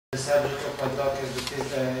The subject of my talk is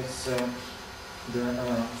the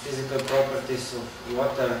physical properties of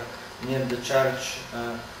water near the charged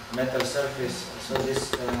metal surface. So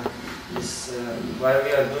why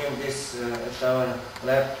we are doing this at our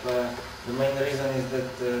lab, the main reason is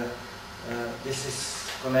that this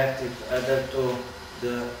is connected either to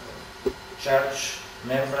the charge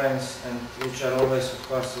membranes, and which are always, of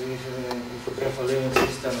course, if you have a living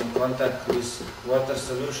system in contact with water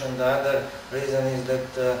solution. The other reason is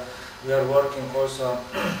that we are working also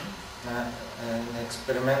in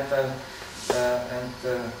experimental and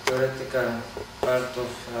theoretical part of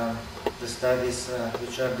the studies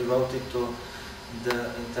which are devoted to the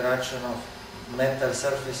interaction of metal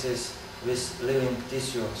surfaces with living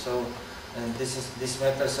tissue. So, and these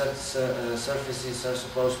metal surfaces are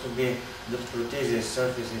supposed to be the proteases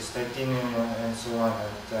surfaces, titanium and so on.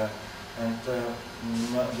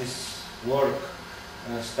 This work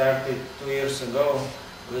started 2 years ago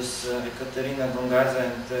with Ekaterina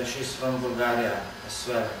Gongaza, and she's from Bulgaria as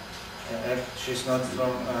well. She's not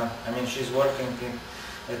from, she's working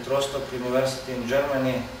at Rostock University in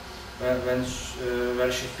Germany,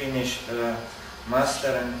 where she finished master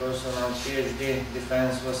and also now PhD.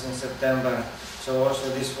 Defense was in September. So also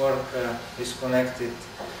this work is connected,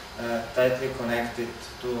 tightly connected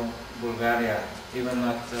to Bulgaria, even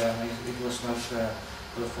not it was not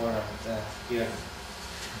performed here.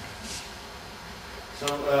 So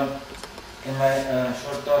in my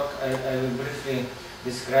short talk, I will briefly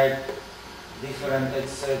describe different.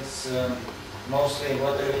 It's mostly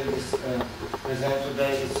what I will present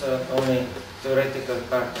today is only theoretical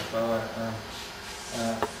part of our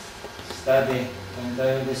study, and I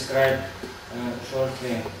will describe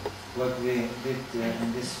shortly what we did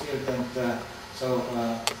in this field. And so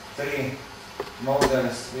three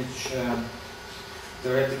models which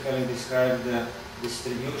theoretically describe the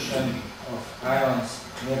distribution of ions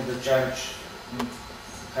near the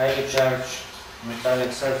highly charged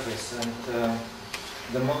metallic surface. And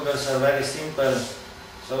the models are very simple.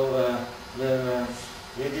 So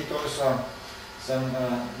we did also some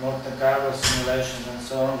Monte Carlo simulations and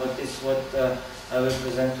so on, but this what I will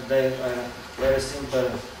present today are very simple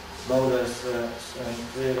models.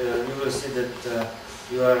 You will see that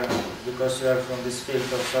you are, because you are from this field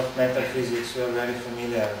of soft metal physics, you are very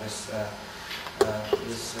familiar with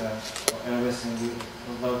everything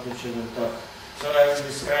about which we will talk. So I will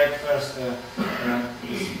describe first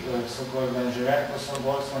this so-called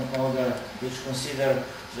Langevin-Boltzmann model, which consider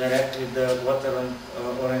directly the water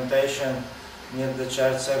orientation near the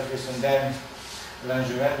charged surface, and then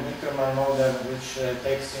Langevin-Wickermann model, which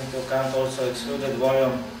takes into account also excluded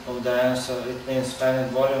volume of the ions, so it means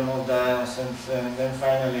finite volume of the ions, and then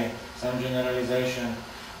finally some generalization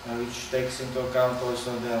which takes into account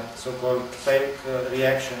also the so-called fake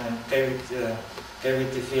reaction and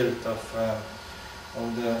cavity field of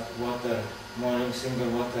the water single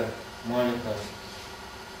water molecules.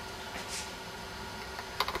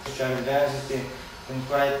 Charge density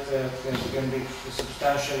can be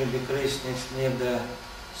substantially decreased near the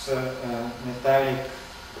metallic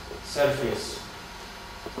surface.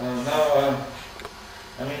 I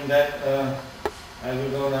will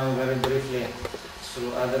go now very briefly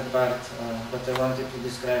through other part, but I wanted to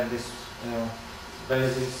describe this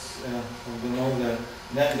basis of the model.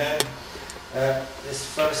 Then this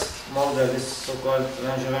first model, this so-called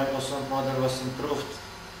Langevin-Boltzmann model, was improved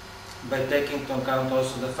by taking into account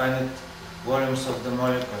also the finite volumes of the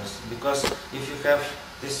molecules. Because if you have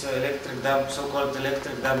this so-called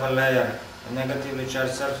electric double layer, a negatively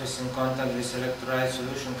charged surface in contact with electrolyte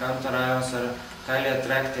solution, counter ions are highly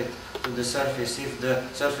attracted to the surface if the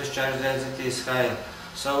surface charge density is high.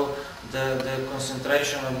 So the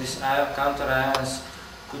concentration of these counter ions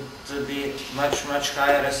could be much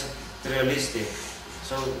higher as realistic.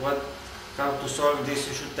 So how to solve this?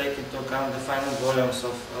 You should take into account the finite volumes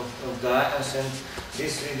of the ions, and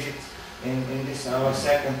this we did in this our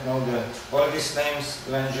second model. All these names,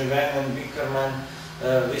 Langevin and Wickermann,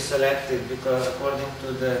 we selected because according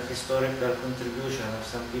to the historical contribution of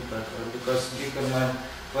some people, because Wickermann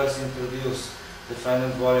first introduced the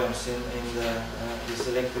finite volumes in this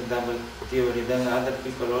electric double theory. Then other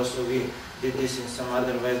people also, we did this in some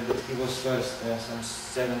other ways, but he was first some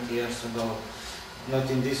 70 years ago, not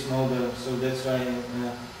in this model. So that's why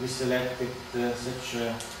we selected such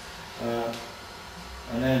a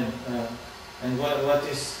name. And what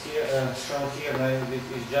is here, shown here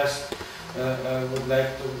is just I would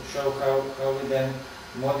like to show how we then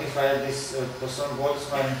modify this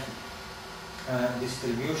Poisson-Boltzmann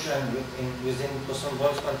distribution within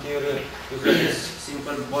Poisson-Boltzmann theory. You have this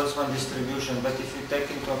simple Boltzmann distribution, but if you take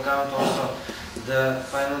into account also the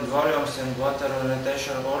finite volumes and water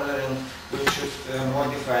orientation ordering, we should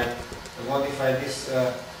modify this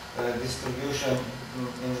distribution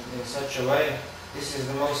in such a way. This is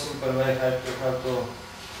the most simple way how to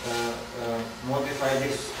modify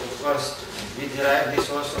this. First, we derive this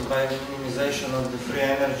also by minimization of the free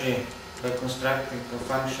energy, by constructing a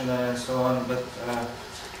functional and so on. But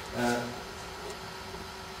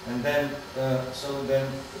and then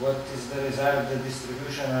what is the result? The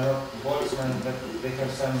distribution are not Boltzmann, but they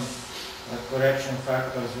have some correction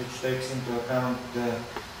factors which takes into account the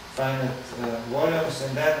finite volumes.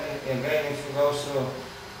 And then again, if you go through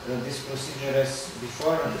this procedure as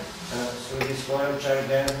before, so this volume charge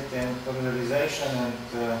density and polarization and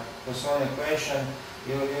Poisson equation,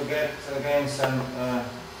 you get again some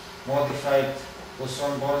modified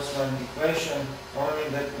Poisson-Boltzmann equation, only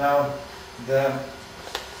that now the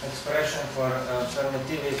expression for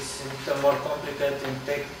permittivity is a little more complicated,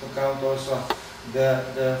 take into account also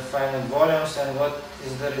the finite volumes. And what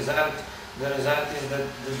is the result? The result is that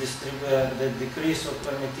the decrease of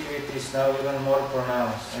permittivity is now even more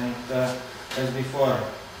pronounced and as before.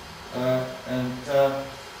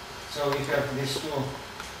 So we have these two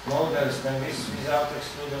models, then this without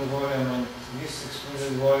excluding volume and this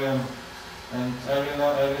excluded volume. And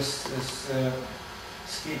I will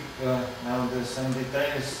skip now some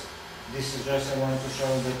details. This is just I want to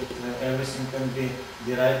show that everything can be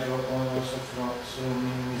derived also through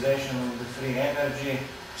minimization of the free energy.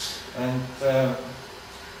 And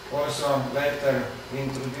also later we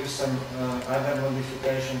introduce some other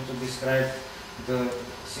modification to describe the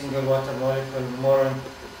single water molecule more in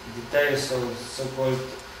detail, so-called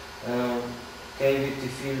cavity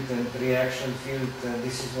field and reaction field.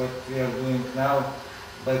 This is what we are doing now.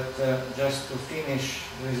 But just to finish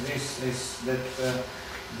with this is that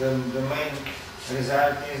the main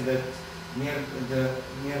result is that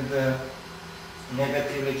near the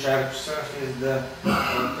negatively charged surface, the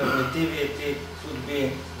permittivity could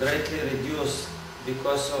be greatly reduced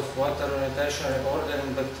because of water orientation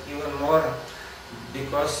ordering, but even more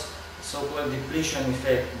because so-called depletion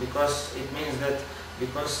effect, because it means that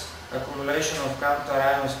because accumulation of counter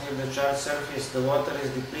ions near the charged surface, the water is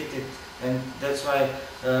depleted, and that's why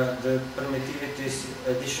the permittivity is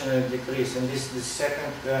additionally decreased. And this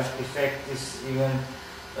second effect is even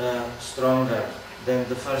stronger than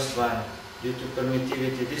the first one due to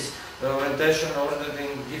permittivity. This orientation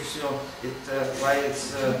ordering gives you why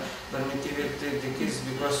its permittivity decreases,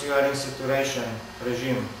 because you are in saturation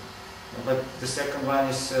regime. But the second one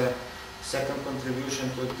is second contribution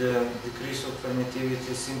to the decrease of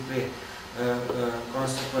permittivity, simply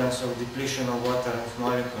consequence of depletion of water of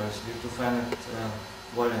molecules due to finite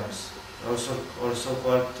volumes, also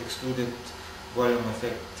called excluded volume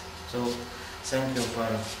effect. So thank you for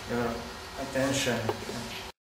your attention.